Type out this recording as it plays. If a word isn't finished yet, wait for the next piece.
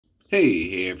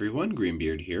Hey everyone,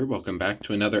 Greenbeard here. Welcome back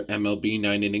to another MLB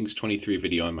 9 Innings 23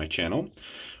 video on my channel.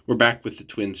 We're back with the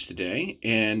Twins today,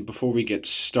 and before we get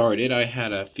started, I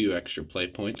had a few extra play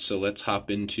points, so let's hop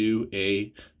into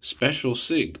a special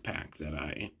SIG pack that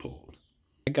I pulled.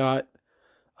 I got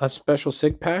a special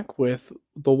SIG pack with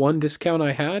the one discount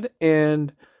I had,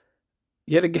 and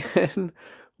yet again,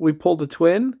 we pulled a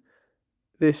twin.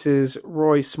 This is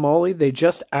Roy Smalley. They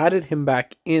just added him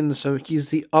back in, so he's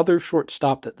the other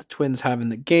shortstop that the Twins have in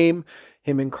the game,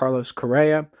 him and Carlos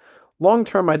Correa. Long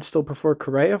term, I'd still prefer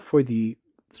Correa for the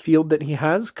field that he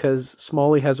has, because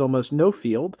Smalley has almost no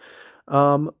field.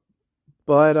 But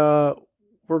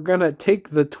we're going to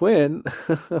take the twin,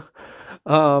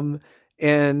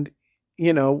 and,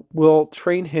 we'll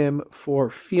train him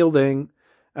for fielding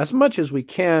as much as we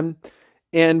can.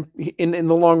 And in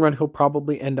the long run, he'll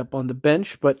probably end up on the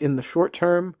bench. But in the short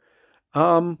term,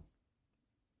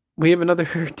 we have another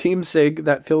team SIG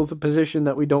that fills a position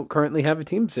that we don't currently have a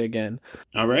team SIG in.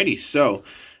 Alrighty, so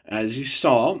as you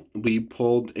saw, we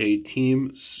pulled a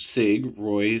team SIG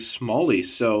Roy Smalley.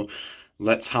 So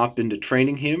let's hop into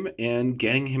training him and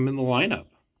getting him in the lineup.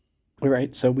 All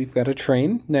right, so we've got a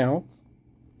train now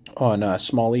on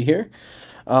Smalley here.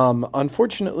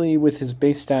 Unfortunately, with his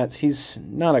base stats, he's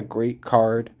not a great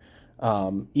card.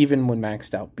 Even when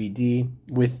maxed out BD,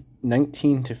 with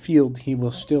 19 to field, he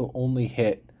will still only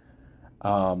hit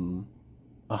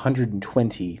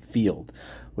 120 field,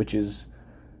 which is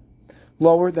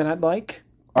lower than I'd like.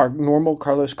 Our normal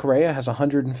Carlos Correa has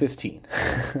 115,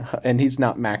 and he's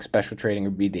not max special training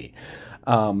or BD.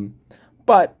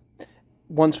 But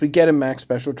once we get him max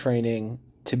special training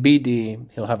to BD,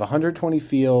 he'll have 120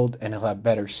 field, and he'll have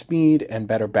better speed and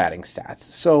better batting stats.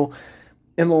 So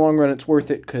in the long run, it's worth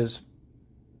it, because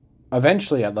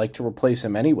eventually I'd like to replace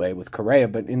him anyway with Correa,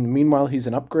 but in the meanwhile, he's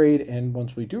an upgrade, and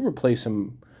once we do replace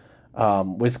him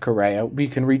with Correa, we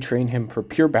can retrain him for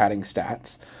pure batting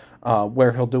stats,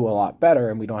 where he'll do a lot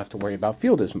better, and we don't have to worry about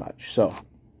field as much. So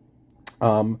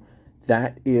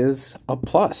that is a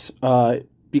plus.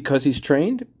 Because he's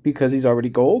trained, because he's already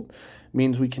gold,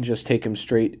 means we can just take him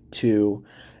straight to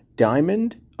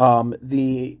Diamond.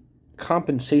 The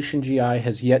compensation GI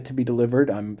has yet to be delivered.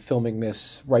 I'm filming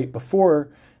this right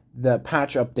before the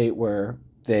patch update where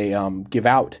they give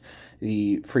out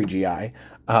the free GI.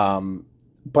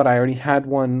 But I already had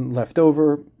one left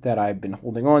over that I've been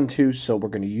holding on to, so we're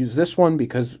going to use this one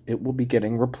because it will be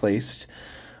getting replaced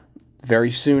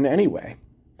very soon anyway.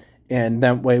 And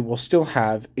that way we'll still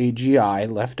have a GI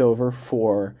left over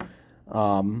for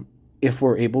if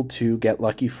we're able to get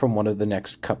lucky from one of the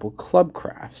next couple club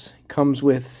crafts. It comes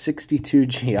with 62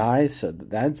 GI, so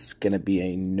that's going to be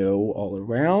a no all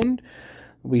around.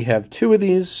 We have 2 of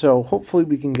these, so hopefully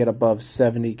we can get above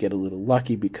 70, get a little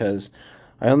lucky, because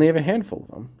I only have a handful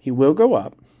of them. He will go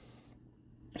up,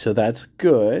 so that's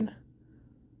good.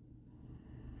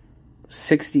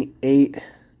 68.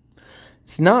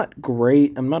 It's not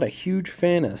great. I'm not a huge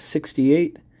fan of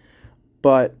 68,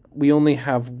 but we only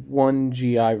have 1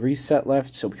 GI reset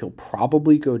left, so he'll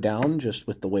probably go down just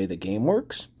with the way the game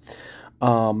works.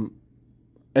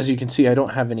 As you can see, I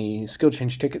don't have any skill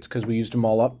change tickets because we used them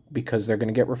all up because they're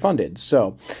going to get refunded.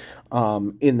 So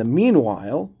in the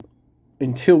meanwhile,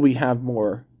 until we have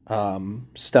more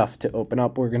stuff to open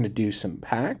up, we're going to do some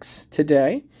packs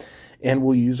today, and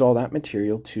we'll use all that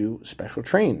material to special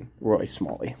train Roy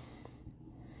Smalley.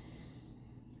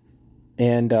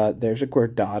 And there's a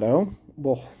Guardado.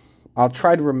 Well, I'll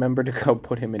try to remember to go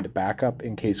put him into backup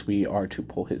in case we are to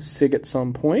pull his SIG at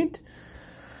some point.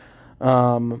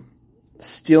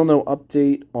 Still no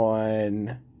update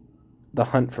on the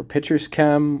hunt for Pitcher's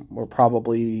Chem. We're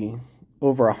probably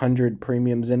over 100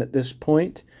 premiums in at this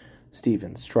point.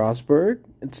 Steven Strasburg.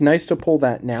 It's nice to pull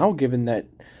that now, given that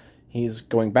he's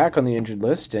going back on the injured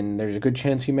list, and there's a good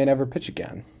chance he may never pitch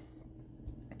again.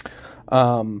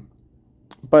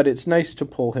 But it's nice to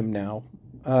pull him now.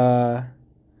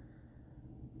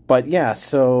 But yeah,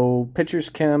 so Pitcher's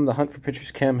Chem, the hunt for Pitcher's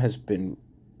Chem has been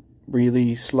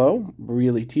really slow,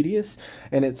 really tedious.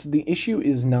 And the issue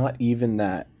is not even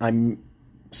that I'm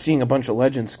seeing a bunch of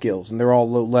legend skills and they're all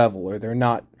low level, or they're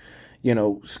not,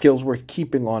 skills worth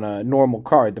keeping on a normal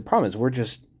card. The problem is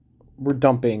we're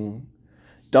dumping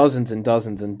dozens and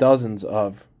dozens and dozens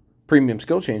of premium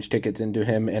skill change tickets into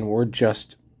him, and we're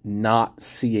just not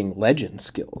seeing legend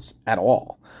skills at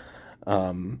all.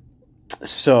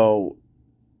 So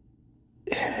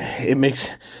it makes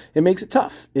it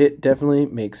tough. It definitely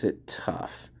makes it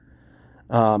tough.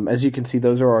 As you can see,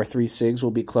 those are our 3 SIGs.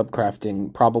 We'll be club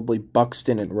crafting probably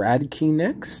Buxton and Radke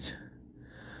next,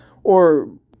 or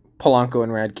Polanco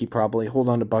and Radke probably. Hold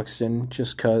on to Buxton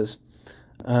just because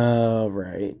All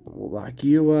right, we'll lock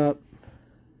you up.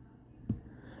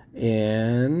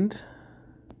 And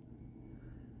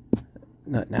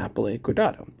not Napoli,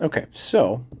 Guardado. Okay,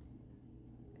 so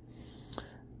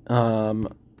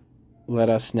let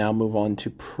us now move on to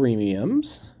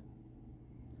premiums.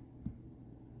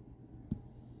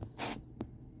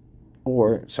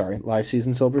 Or, sorry, live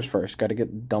season silvers first. Got to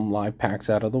get dumb live packs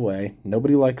out of the way.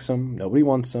 Nobody likes them. Nobody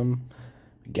wants them.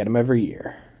 We get them every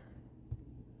year.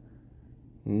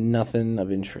 Nothing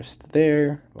of interest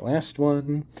there. The last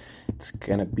one, it's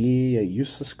going to be a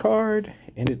useless card,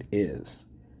 and it is.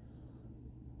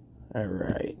 All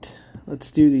right.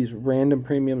 Let's do these random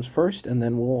premiums first, and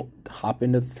then we'll hop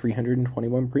into the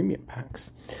 321 premium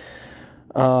packs.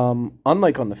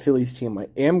 Unlike on the Phillies team, I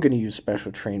am going to use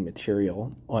special train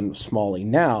material on Smalley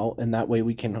now, and that way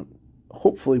we can,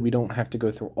 hopefully we don't have to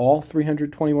go through all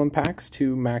 321 packs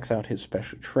to max out his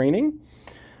special training.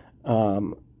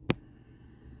 But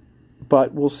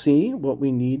we'll see what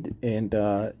we need, and,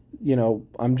 you know,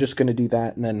 I'm just going to do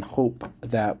that and then hope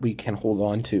that we can hold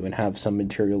on to and have some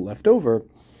material left over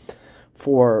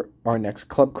for our next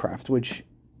club craft, which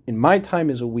in my time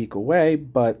is a week away,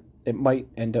 but it might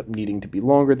end up needing to be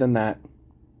longer than that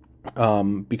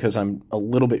because I'm a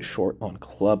little bit short on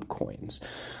club coins.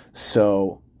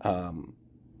 So,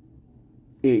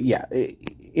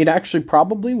 it actually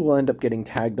probably will end up getting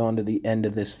tagged on to the end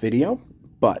of this video.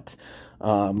 But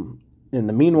in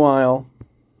the meanwhile,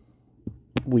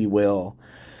 we will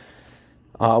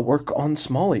work on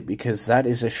Smalley because that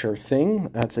is a sure thing.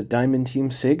 That's a Diamond Team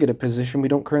Sig at a position we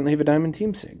don't currently have a Diamond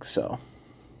Team Sig, so...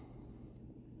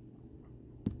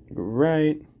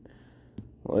 Right,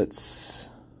 we'll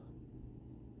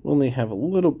only have a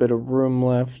little bit of room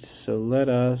left, so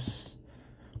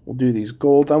we'll do these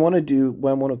golds. I want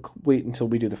to wait until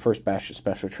we do the first batch of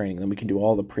special training, then we can do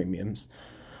all the premiums.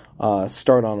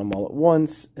 Start on them all at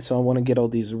once, so I want to get all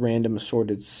these random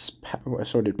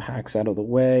assorted packs out of the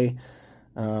way.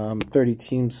 30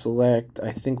 team select,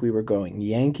 I think we were going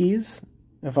Yankees,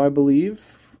 if I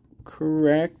believe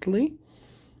correctly.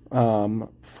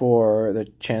 For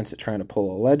the chance at trying to pull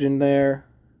a legend there.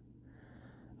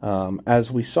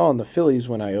 As we saw in the Phillies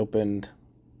when I opened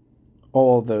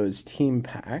all those team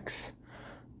packs,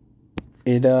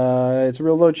 it's a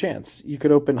real low chance. You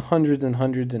could open hundreds and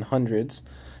hundreds and hundreds,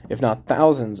 if not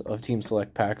thousands, of team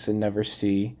select packs and never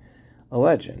see a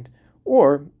legend.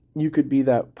 Or you could be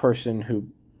that person who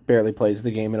barely plays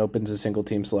the game and opens a single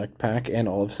team select pack and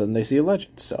all of a sudden they see a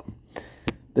legend. So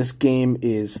this game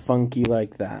is funky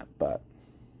like that, but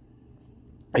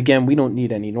again, we don't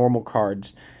need any normal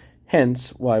cards, hence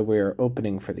why we're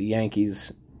opening for the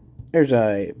Yankees. There's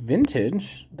a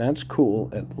vintage, that's cool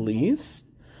at least,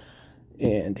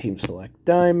 and team select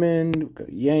diamond, go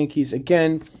Yankees.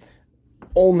 Again,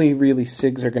 only really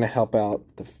SIGs are going to help out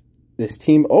this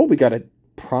team. Oh, we got a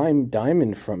prime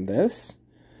diamond from this.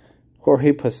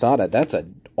 Jorge Posada, that's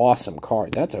an awesome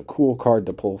card. That's a cool card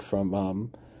to pull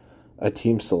from a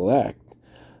team select.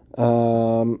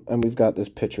 And we've got this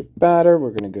pitcher batter.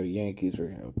 We're going to go Yankees. We're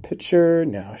going to go pitcher.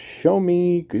 Now show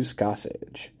me Goose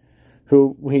Gossage,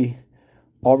 who we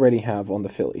already have on the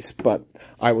Phillies. But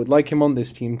I would like him on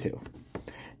this team too.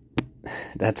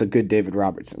 That's a good David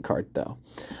Robertson card though.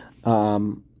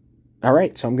 All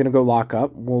right, so I'm going to go lock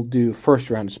up. We'll do first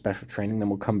round of special training. Then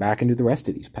we'll come back and do the rest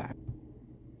of these packs.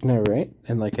 All right,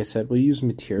 and like I said, we'll use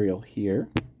material here.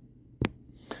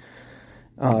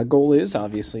 Goal is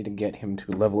obviously to get him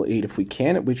to level 8 if we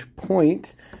can, at which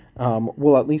point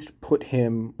we'll at least put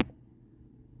him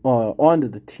onto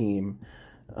the team.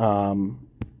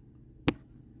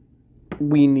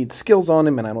 We need skills on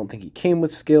him, and I don't think he came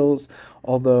with skills,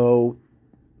 although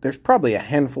there's probably a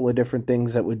handful of different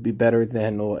things that would be better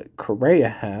than what Correa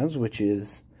has, which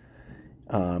is...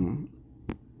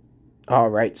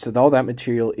 Alright, so all that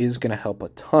material is going to help a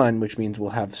ton, which means we'll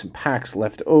have some packs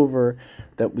left over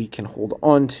that we can hold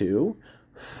on to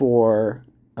for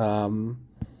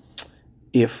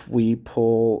if we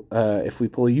pull a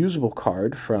usable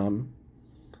card from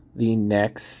the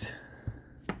next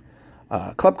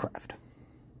Clubcraft.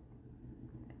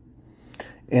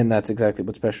 And that's exactly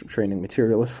what special training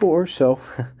material is for, so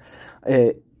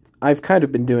I've kind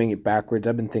of been doing it backwards.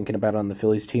 I've been thinking about it on the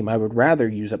Phillies team. I would rather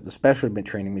use up the special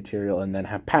training material and then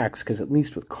have packs, because at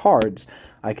least with cards,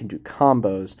 I can do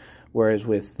combos, whereas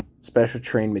with special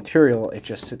train material, it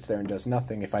just sits there and does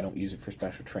nothing if I don't use it for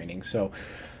special training. So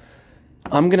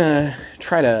I'm going to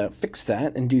try to fix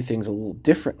that and do things a little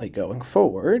differently going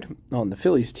forward, on the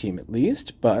Phillies team at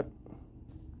least. But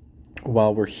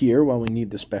while we're here, while we need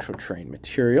the special train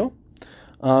material,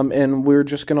 And we're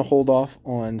just going to hold off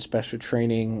on special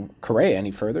training Correa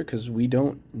any further because we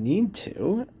don't need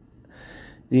to.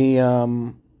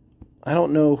 I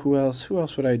don't know who else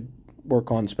would I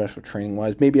work on special training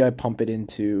wise. Maybe I pump it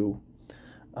into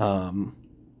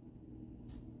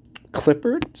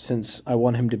Clippard, since I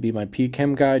want him to be my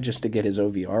PChem guy just to get his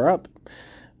OVR up.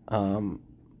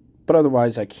 But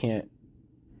otherwise I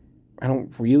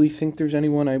don't really think there's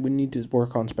anyone I would need to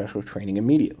work on special training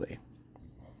immediately.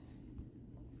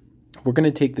 We're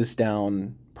going to take this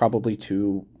down probably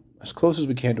to as close as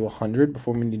we can to 100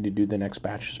 before we need to do the next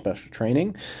batch of special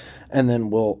training. And then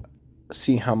we'll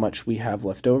see how much we have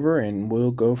left over, and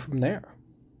we'll go from there.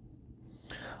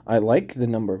 I like the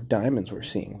number of diamonds we're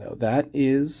seeing, though. That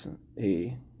is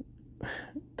an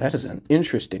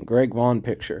interesting Greg Vaughn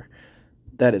picture.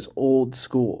 That is old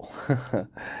school.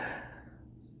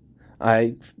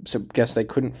 I guess they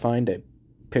couldn't find a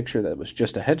picture that was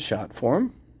just a headshot for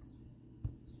him.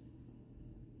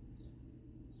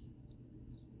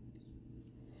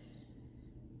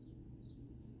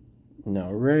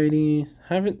 Alrighty.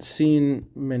 Haven't seen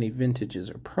many vintages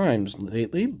or primes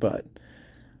lately, but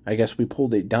I guess we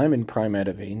pulled a diamond prime out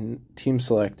of a Team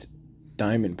Select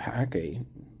diamond pack, a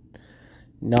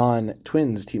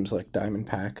non-Twins Team Select diamond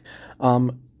pack.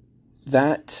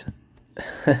 That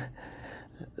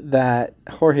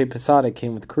Jorge Posada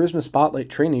came with Charisma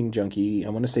Spotlight Training Junkie. I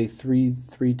want to say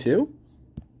 332.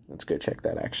 Let's go check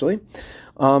that, actually.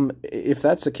 If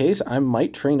that's the case, I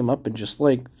might train him up and just,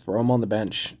 throw him on the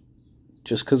bench.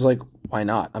 Just because, why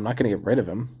not? I'm not going to get rid of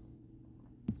him.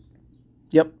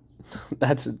 Yep.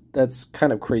 That's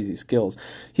kind of crazy skills.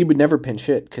 He would never pinch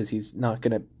hit because he's not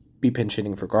going to be pinch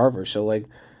hitting for Garver. So,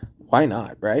 why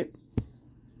not, right?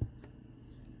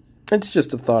 It's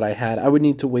just a thought I had. I would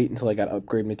need to wait until I got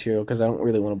upgrade material because I don't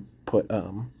really want to put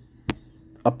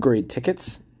upgrade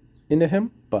tickets into him.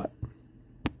 But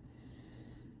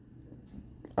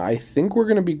I think we're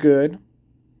going to be good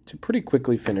to pretty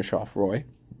quickly finish off Roy.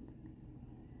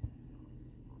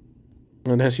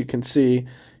 And as you can see,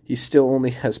 he still only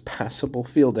has passable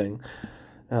fielding,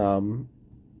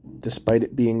 despite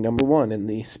it being number 1 in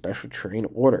the special train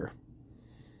order.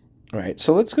 All right,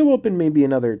 so let's go up in maybe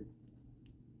another,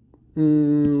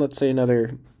 let's say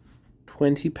another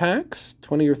 20 packs,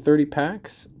 20 or 30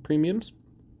 packs, premiums.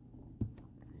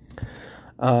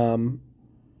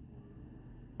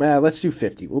 Let's do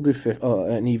 50. We'll do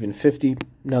an even 50,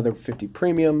 another 50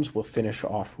 premiums. We'll finish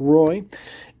off Roy,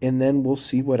 and then we'll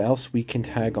see what else we can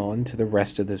tag on to the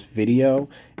rest of this video.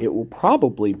 It will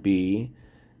probably be,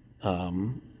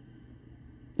 oh,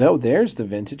 there's the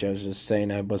vintage. I was just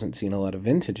saying I wasn't seeing a lot of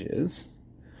vintages.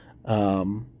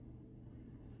 We'll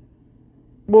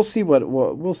see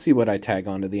what I tag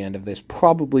on to the end of this.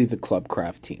 Probably the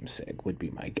Clubcraft Team Sig would be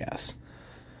my guess.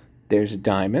 There's a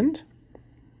diamond.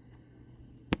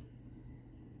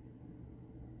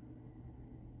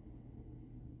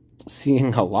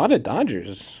 Seeing a lot of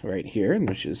Dodgers right here,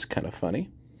 which is kind of funny.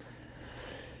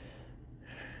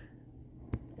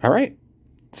 All right,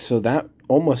 so that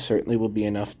almost certainly will be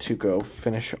enough to go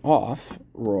finish off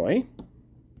Roy.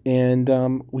 And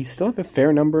we still have a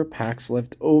fair number of packs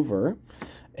left over,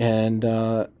 and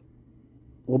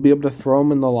we'll be able to throw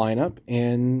him in the lineup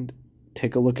and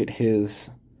take a look at his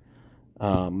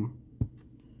base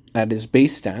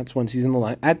stats once he's in the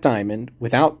line at Diamond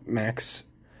without max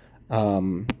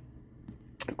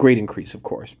grade increase, of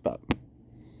course. But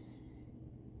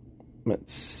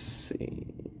let's see.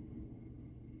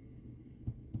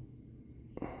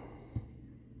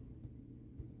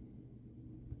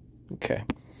 Okay.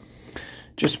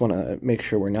 Just want to make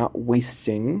sure we're not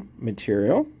wasting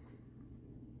material.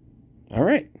 All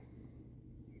right.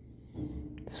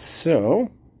 So,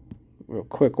 real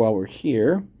quick while we're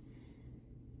here,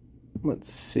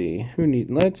 let's see.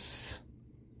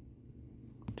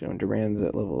 Joan Duran's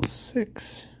at level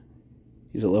 6.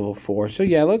 He's at level 4. So,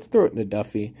 yeah, let's throw it into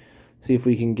Duffy. See if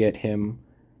we can get him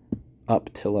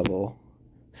up to level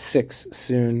 6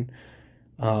 soon.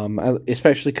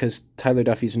 Especially because Tyler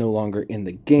Duffy's no longer in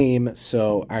the game.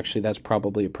 So, actually, that's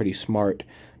probably a pretty smart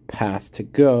path to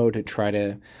go to try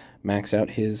to max out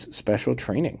his special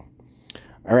training.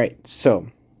 All right, so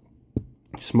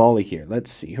Smalley here.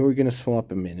 Let's see. Who are we going to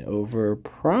swap him in over?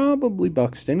 Probably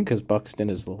Buxton, because Buxton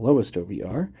is the lowest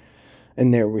OVR.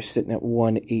 And there we're sitting at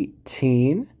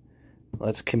 118.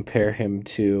 Let's compare him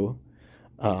to...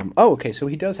 okay, so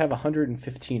he does have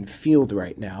 115 field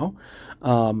right now.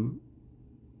 I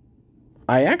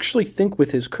actually think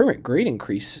with his current grade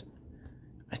increase,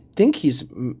 I think he's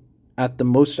at the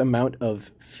most amount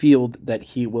of field that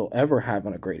he will ever have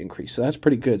on a grade increase. So that's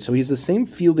pretty good. So he's the same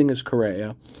fielding as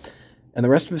Correa. and the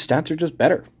rest of his stats are just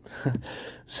better.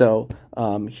 So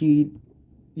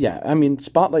yeah, I mean,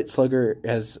 Spotlight Slugger,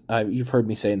 as you've heard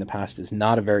me say in the past, is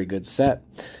not a very good set,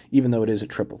 even though it is a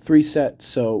 3-3 set.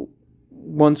 So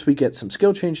once we get some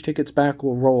skill change tickets back,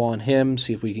 we'll roll on him,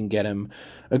 see if we can get him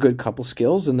a good couple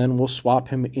skills, and then we'll swap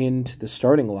him into the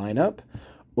starting lineup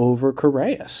over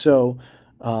Correa. So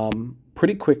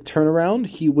pretty quick turnaround.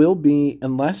 He will be,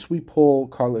 unless we pull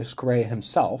Carlos Correa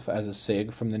himself as a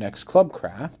SIG from the next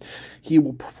Clubcraft, he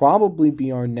will probably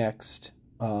be our next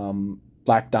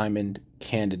Black Diamond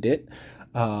candidate.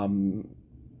 I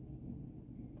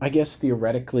guess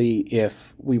theoretically,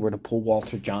 if we were to pull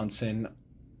Walter Johnson,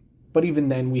 but even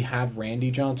then we have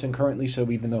Randy Johnson currently,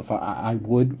 so even though if I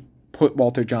would put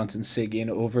Walter Johnson SIG in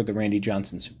over the Randy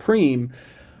Johnson Supreme,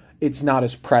 it's not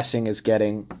as pressing as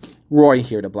getting Roy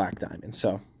here to Black Diamond.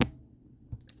 So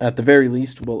at the very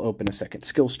least, we'll open a second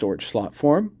skill storage slot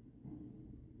for him.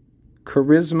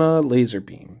 Charisma Laser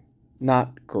Beam.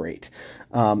 Not great.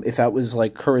 If that was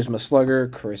like Charisma Slugger,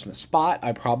 Charisma Spot,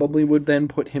 I probably would then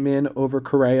put him in over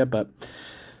Correa, but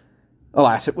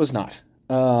alas, it was not.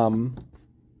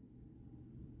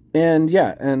 And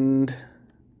yeah, and,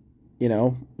 you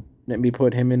know, let me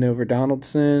put him in over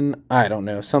Donaldson. I don't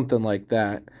know, something like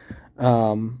that.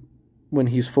 When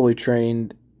he's fully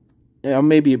trained, you know,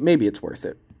 maybe it's worth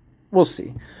it. We'll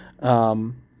see.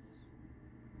 But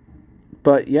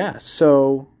yeah,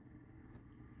 so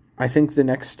I think the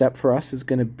next step for us is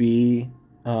going to be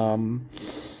we're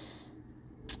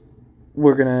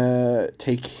going to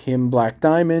take him Black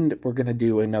Diamond. We're going to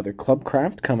do another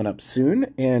Clubcraft coming up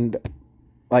soon. And,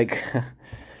 like,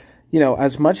 you know,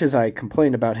 as much as I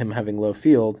complain about him having low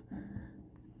field,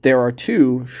 there are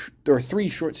three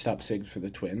shortstop SIGs for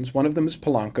the Twins. One of them is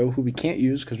Polanco, who we can't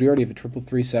use because we already have a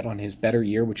 3-3 set on his better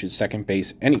year, which is second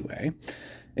base anyway,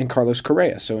 and Carlos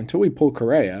Correa. So until we pull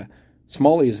Correa,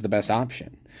 Smalley is the best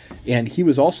option. And he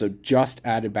was also just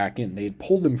added back in. They had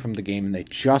pulled him from the game, and they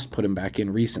just put him back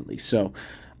in recently. So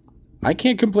I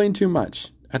can't complain too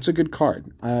much. That's a good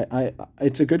card.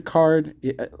 It's a good card.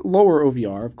 Lower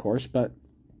OVR, of course, but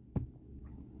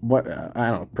what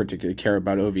I don't particularly care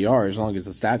about OVR as long as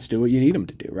the stats do what you need them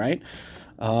to do, right?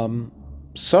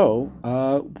 So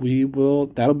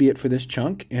that'll be it for this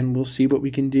chunk, and we'll see what we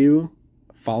can do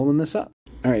following this up.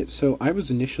 All right, so I was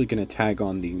initially going to tag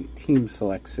on the Team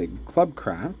Select SIG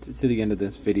Clubcraft to the end of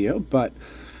this video, but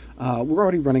we're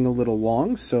already running a little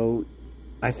long, so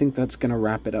I think that's going to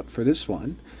wrap it up for this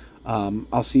one.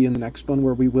 I'll see you in the next one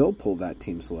where we will pull that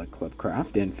Team Select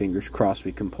Clubcraft, and fingers crossed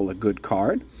we can pull a good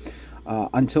card.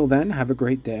 Until then, have a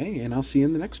great day, and I'll see you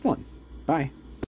in the next one. Bye.